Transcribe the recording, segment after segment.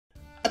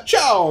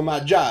Ciao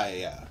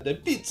Magiaia! The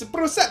pizza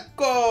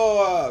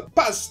prosecco!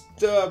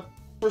 Pasta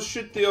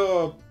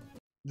prosciutto.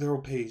 They're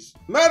all peas.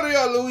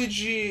 Mario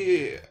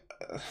Luigi.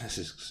 This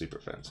is super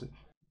fancy.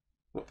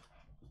 What?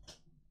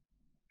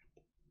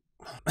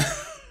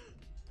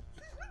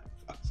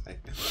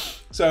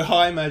 So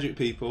hi magic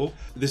people,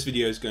 this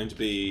video is going to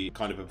be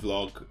kind of a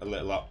vlog, a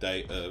little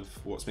update of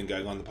what's been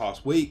going on the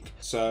past week.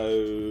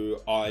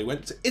 So I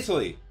went to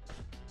Italy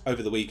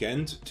over the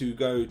weekend to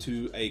go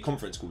to a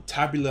conference called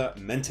Tabula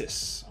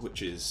Mentis,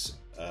 which is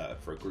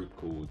for a group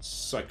called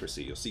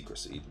Secrecy or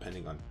Secrecy,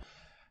 depending on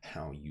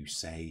how you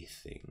say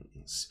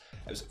things.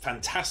 It was a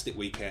fantastic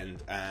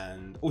weekend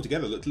and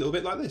altogether looked a little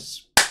bit like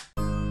this.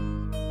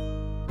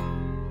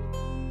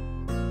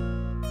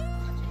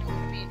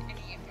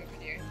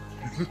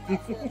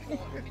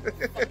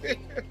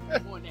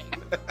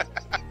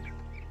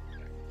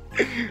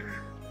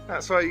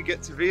 That's why you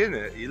get to be in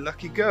it, you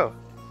lucky girl.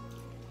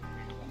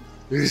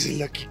 Who's a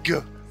lucky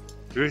girl?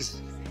 Who is?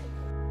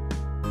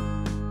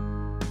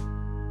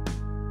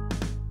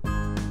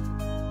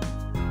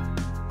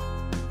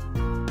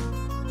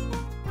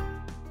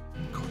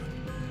 God,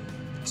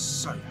 it's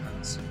so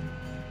handsome.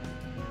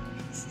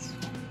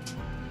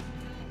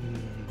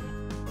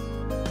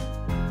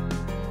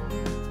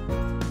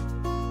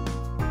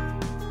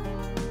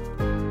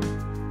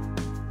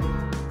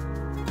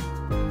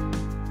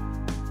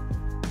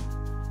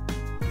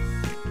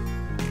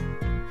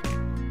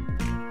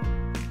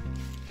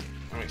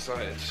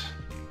 Excited.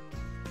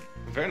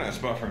 Very nice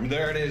bathroom.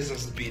 There it is,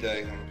 that's the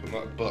bidet. I'm gonna put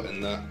my butt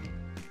in there.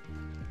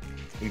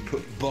 We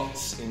put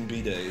butts in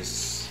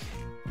bidets.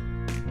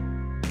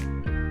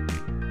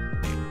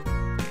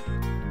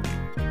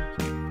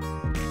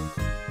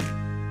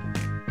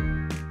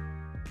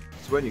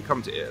 So when you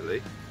come to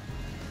Italy,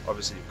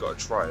 obviously you've got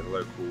to try the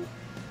local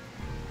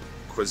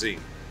cuisine.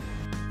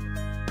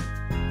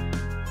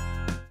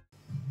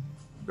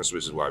 This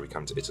is why we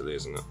come to Italy,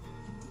 isn't it?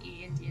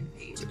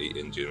 To eat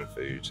Indian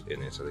food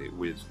in Italy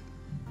with...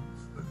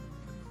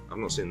 I've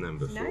not seen them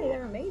before. No,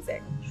 they're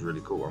amazing. It's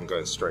really cool. I'm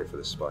going straight for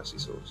this spicy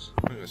sauce.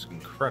 I think it's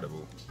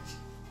incredible.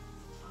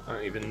 I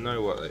don't even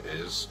know what it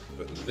is,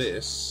 but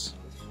this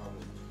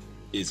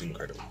is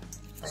incredible.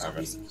 I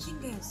haven't.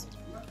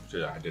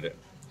 Yeah, I did it.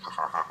 Ha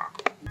ha ha ha.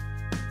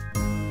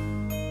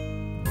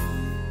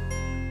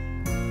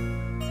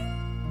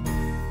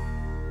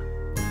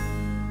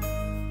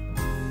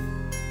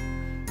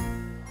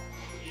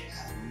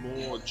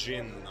 More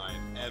gin than I've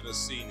ever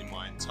seen in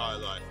my entire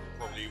life, and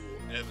probably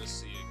will ever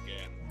see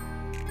again.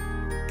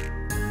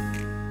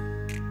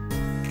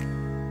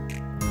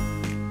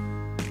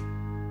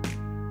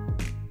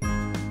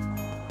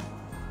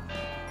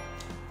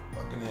 I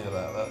can hear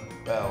that. That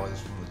bell is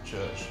from the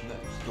church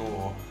next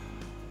door.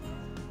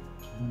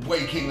 It's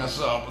waking us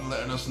up and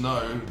letting us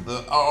know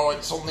that, oh,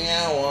 it's on the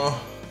hour.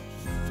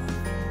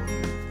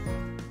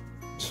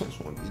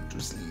 Just wanted to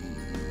sleep.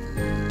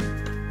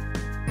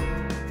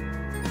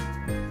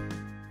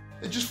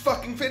 It just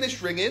fucking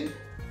finished ringing.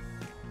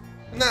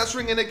 And now it's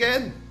ringing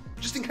again.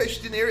 Just in case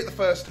you didn't hear it the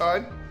first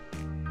time.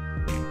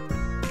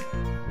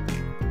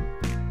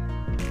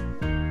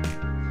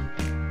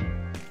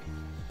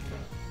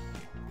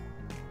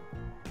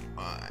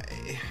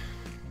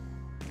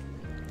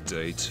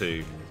 Day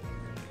 2.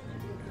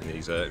 And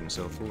he's hurt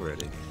himself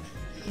already.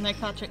 No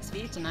card tricks for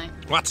you tonight.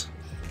 What?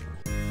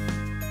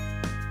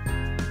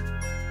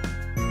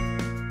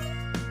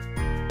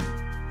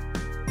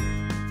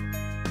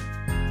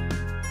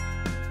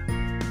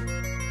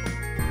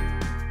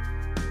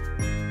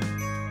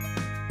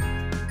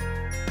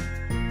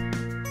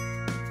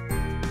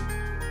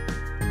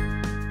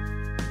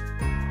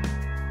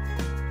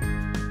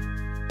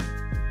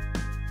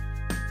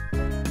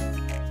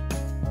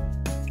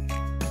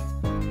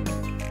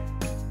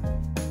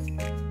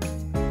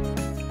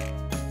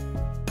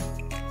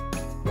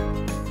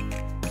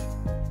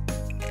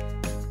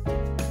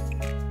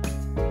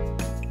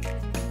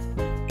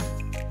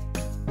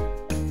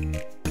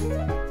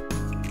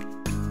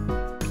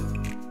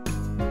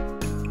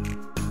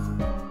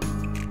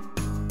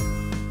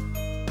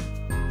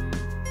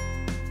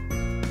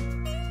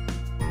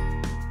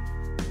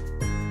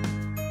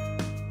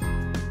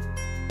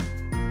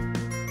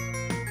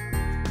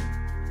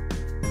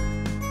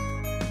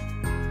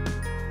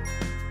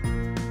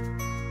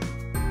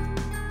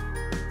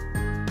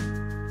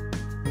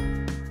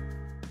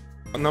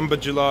 What number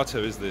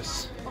gelato is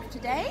this? Of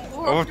today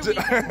or of the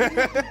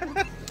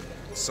weekend?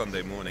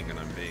 Sunday morning and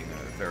I'm being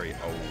a very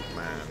old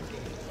man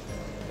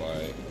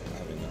by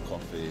having a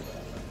coffee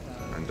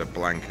and a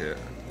blanket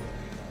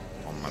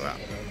on my lap.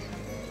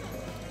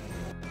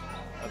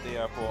 At the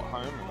airport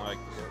home and I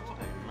get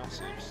a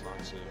massive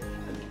slice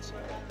of pizza.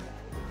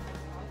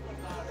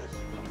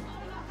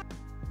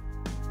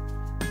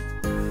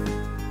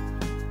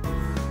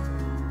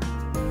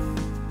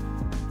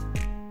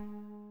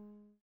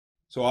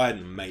 So I had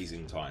an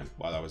amazing time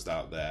while I was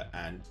out there,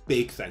 and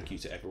big thank you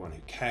to everyone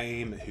who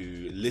came,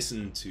 who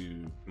listened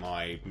to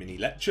my mini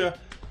lecture.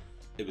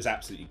 It was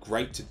absolutely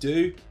great to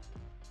do.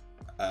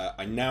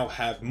 I now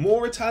have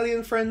more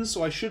Italian friends,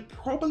 so I should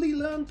probably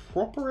learn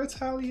proper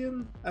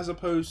Italian as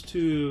opposed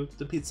to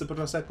the pizza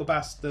prosecco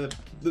pasta,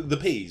 the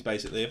peas,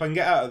 basically. If I can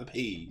get out of the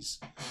peas.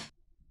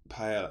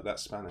 Paella,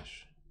 that's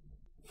Spanish.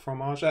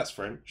 Fromage, that's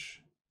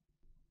French.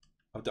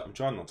 I'm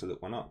trying not to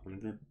look one up.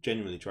 I'm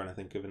genuinely trying to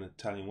think of an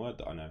Italian word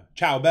that I know.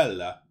 Ciao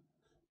bella.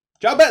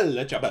 Ciao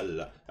bella, ciao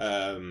bella.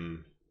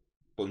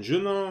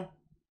 Buongiorno.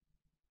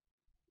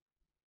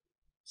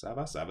 Ça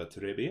va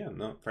très bien.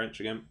 No, French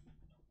again.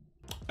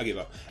 I give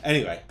up.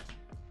 Anyway,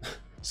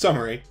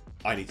 summary,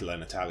 I need to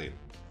learn Italian.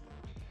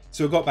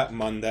 So I got back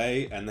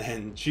Monday, and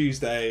then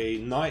Tuesday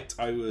night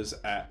I was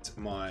at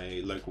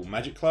my local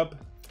magic club,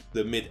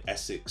 the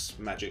Mid-Essex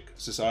Magic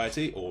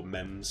Society, or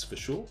MEMS for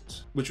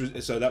short,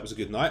 so that was a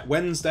good night.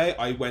 Wednesday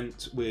I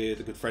went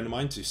with a good friend of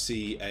mine to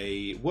see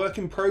a work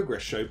in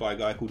progress show by a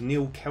guy called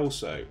Neil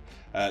Kelso.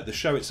 The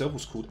show itself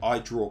was called I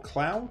Draw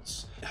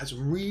Clouds. It has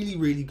really,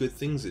 really good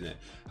things in it.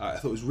 I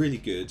thought it was really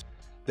good.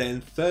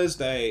 Then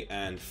Thursday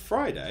and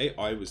Friday,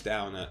 I was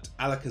down at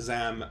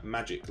Alakazam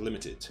Magic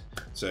Limited.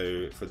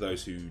 So for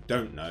those who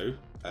don't know,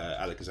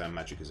 Alakazam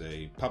Magic is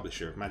a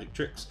publisher of magic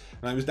tricks.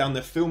 And I was down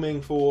there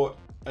filming for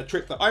a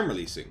trick that I'm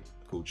releasing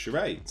called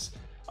Charades.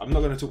 I'm not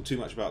going to talk too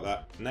much about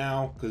that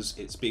now because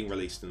it's being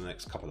released in the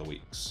next couple of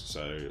weeks.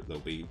 So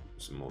there'll be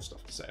some more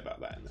stuff to say about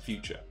that in the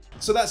future.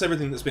 So that's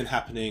everything that's been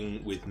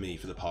happening with me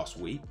for the past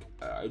week.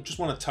 I just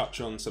want to touch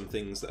on some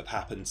things that have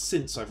happened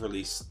since I've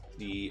released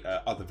the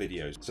other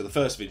videos. So the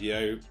first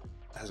video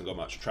hasn't got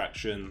much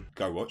traction.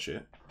 Go watch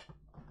it.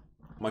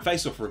 My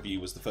face-off review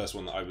was the first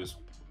one that I was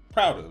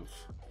proud of.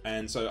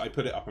 And so I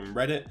put it up on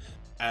Reddit.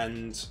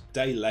 And a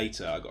day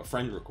later, I got a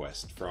friend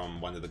request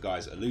from one of the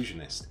guys at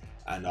Illusionist.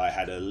 And I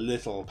had a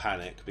little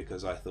panic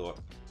because I thought,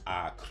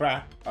 ah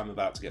crap, I'm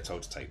about to get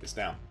told to take this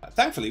down.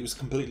 Thankfully, it was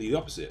completely the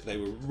opposite. They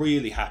were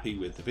really happy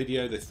with the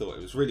video. They thought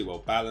it was really well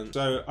balanced.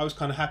 So I was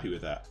kind of happy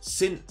with that.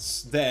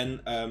 Since then,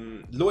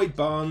 Lloyd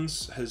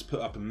Barnes has put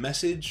up a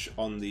message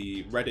on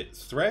the Reddit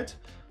thread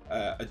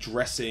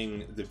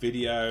addressing the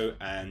video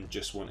and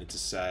just wanted to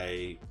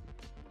say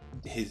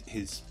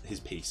his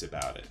piece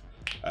about it.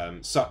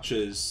 Such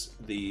as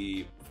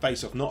the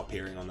face-off not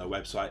appearing on their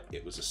website,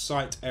 it was a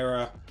site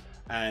error,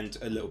 and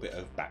a little bit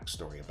of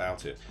backstory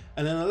about it.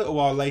 And then a little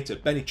while later,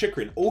 Benny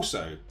Chikrin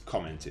also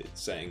commented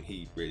saying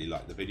he really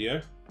liked the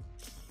video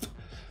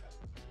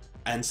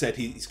and said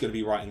he's going to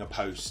be writing a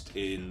post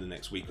in the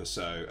next week or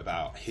so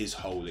about his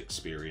whole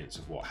experience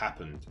of what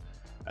happened.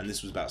 And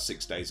this was about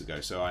 6 days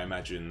ago, so I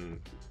imagine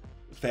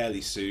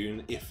fairly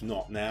soon, if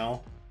not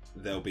now,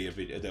 there'll be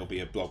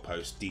a blog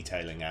post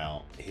detailing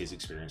out his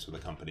experience with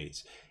the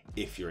companies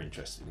if you're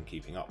interested in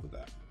keeping up with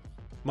that.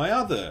 My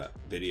other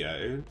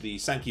video, the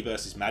Sankey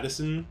versus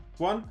Madison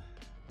one,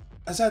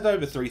 has had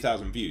over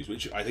 3,000 views,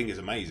 which I think is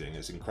amazing.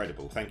 It's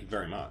incredible. Thank you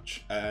very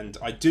much. And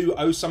I do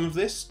owe some of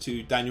this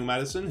to Daniel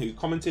Madison, who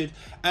commented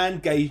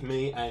and gave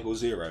me angle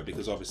 0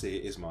 because obviously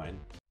it is mine.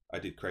 I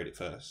did create it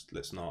first.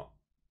 Let's not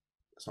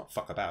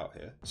fuck about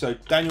here. So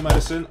Daniel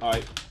Madison,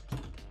 I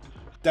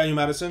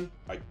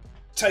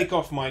take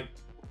off my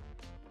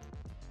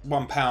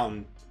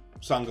 £1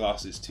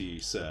 sunglasses to you,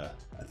 sir.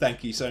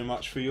 Thank you so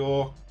much for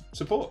your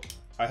support.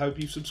 I hope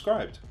you've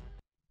subscribed.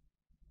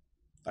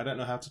 I don't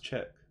know how to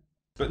check.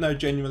 But no,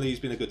 genuinely, he's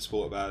been a good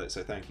sport about it,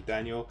 so thank you,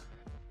 Daniel.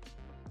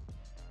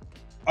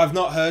 I've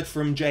not heard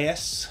from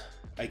JS,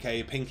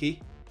 aka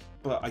Pinky,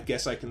 but I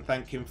guess I can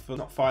thank him for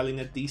not filing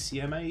a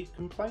DCMA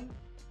complaint.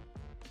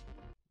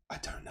 I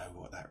don't know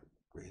what that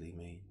really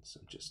means.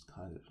 I'm just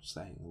kind of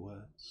saying the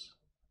words.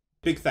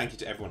 Big thank you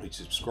to everyone who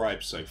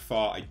subscribed so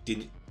far. I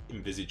didn't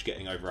envisage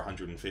getting over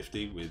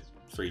 150 with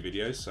 3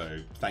 videos, so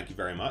thank you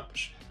very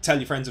much. Tell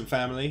your friends and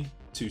family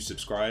to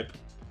subscribe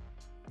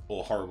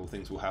or horrible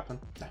things will happen.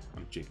 No,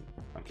 I'm joking.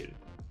 I'm kidding.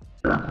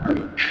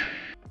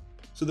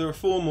 So there are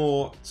 4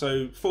 more.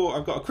 So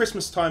I've got a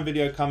Christmas time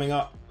video coming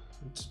up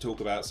to talk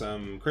about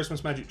some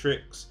Christmas magic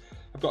tricks.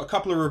 I've got a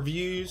couple of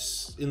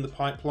reviews in the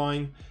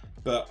pipeline,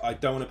 but I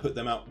don't want to put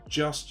them out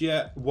just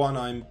yet. One,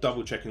 I'm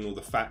double checking all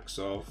the facts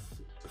of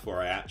before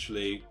I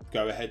actually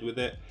go ahead with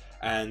it.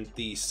 And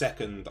the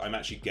second, I'm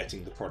actually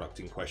getting the product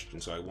in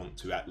question, so I want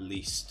to at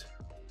least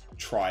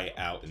try it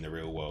out in the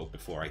real world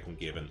before I can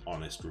give an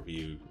honest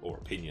review or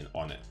opinion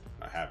on it.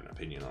 I have an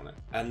opinion on it.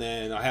 And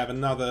then I have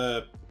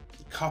another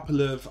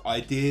couple of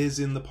ideas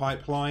in the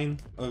pipeline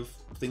of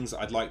things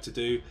that I'd like to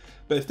do.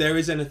 But if there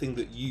is anything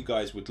that you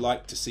guys would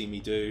like to see me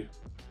do,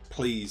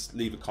 please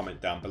leave a comment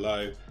down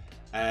below.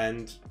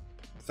 And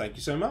thank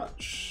you so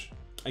much.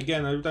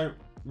 Again, I don't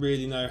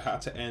really know how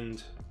to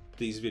end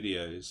these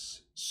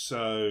videos,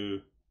 so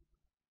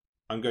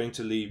I'm going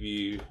to leave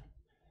you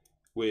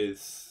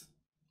with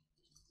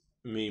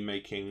me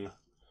making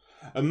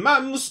a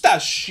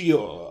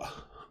mustachio.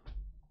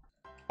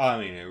 I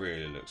mean, it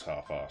really looks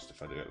half-assed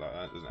if I do it like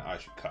that, doesn't it? I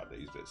should cut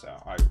these bits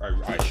out.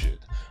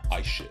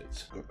 I should.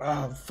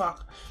 Oh,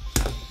 fuck.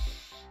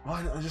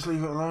 Why don't I just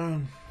leave it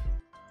alone?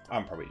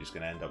 I'm probably just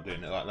going to end up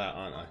doing it like that,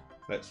 aren't I?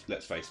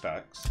 Let's face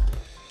facts.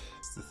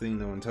 It's the thing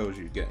no one tells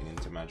you getting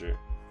into magic.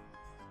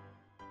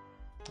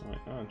 Right,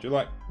 oh, do you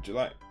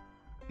like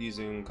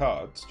using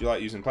cards? Do you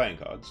like using playing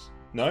cards?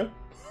 No?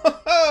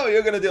 Oh,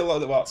 you're going to do a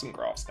lot of arts and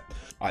crafts then.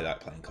 I like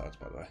playing cards,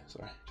 by the way.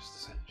 Sorry, just to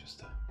say,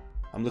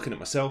 I'm looking at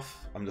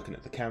myself, I'm looking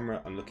at the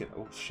camera, I'm looking at...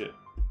 Oh, shit.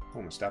 I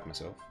almost stabbed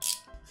myself.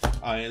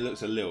 It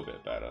looks a little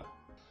bit better.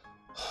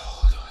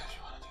 Oh, do I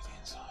actually want to do the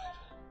inside?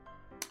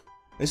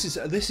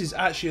 This is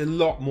actually a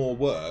lot more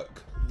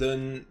work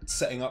than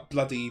setting up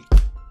bloody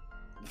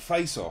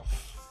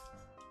face-off.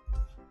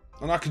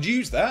 And I could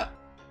use that.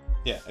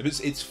 Yeah,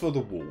 it's for the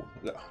wall.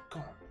 Oh,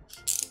 God.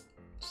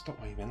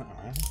 Stop waving that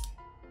around.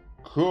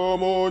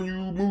 Come on,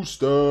 you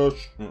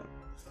moustache.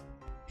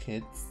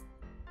 Kids,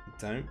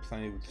 don't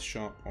play with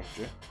sharp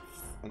objects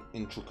and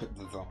intricate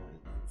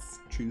designs.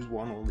 Choose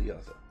one or the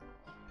other.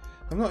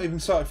 I've not even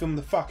started filming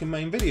the fucking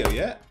main video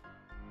yet.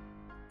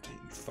 Don't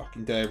you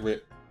fucking dare,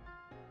 Rip.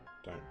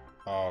 Don't.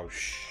 Oh,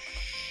 shh.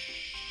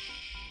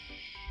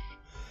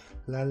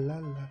 La la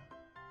la.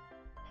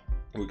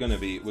 We're gonna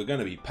be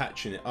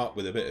patching it up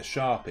with a bit of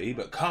Sharpie,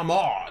 but come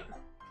on!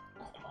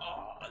 Come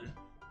on!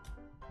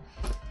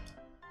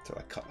 Till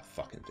I cut the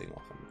fucking thing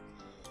off.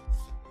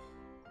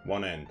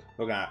 One end.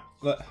 Look at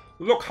that.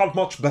 Look how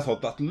much better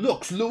that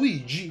looks,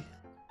 Luigi!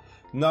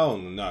 No,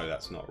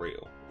 that's not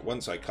real.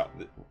 Once I cut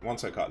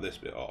this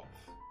bit off,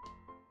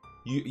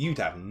 you'd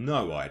have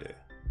no idea.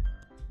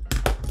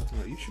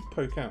 Oh, you should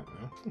poke out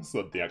now.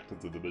 Said the actor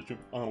to the bishop.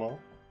 Oh well.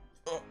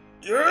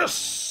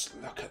 Yes!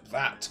 Look at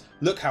that.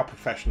 Look how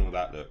professional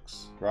that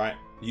looks, right?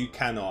 You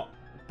cannot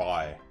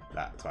buy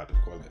that type of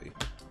quality.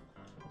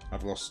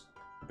 I've lost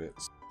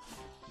bits.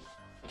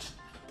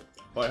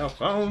 I have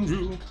found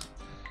you.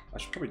 I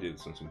should probably do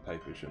this on some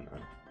paper, shouldn't I?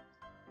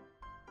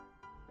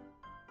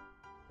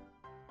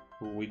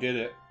 Well, we did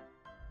it.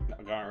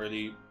 I can't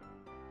really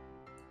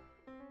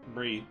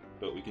breathe,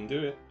 but we can do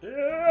it.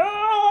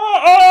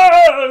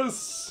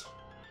 Yes!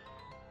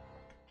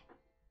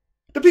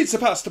 The pizza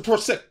pasta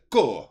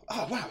prosecco.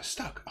 Oh wow, it's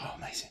stuck. Oh,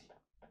 amazing.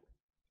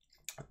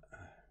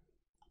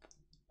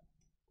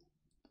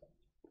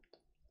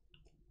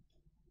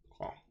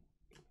 Oh.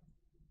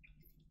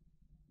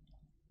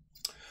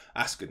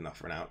 That's good enough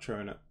for an outro,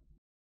 isn't it?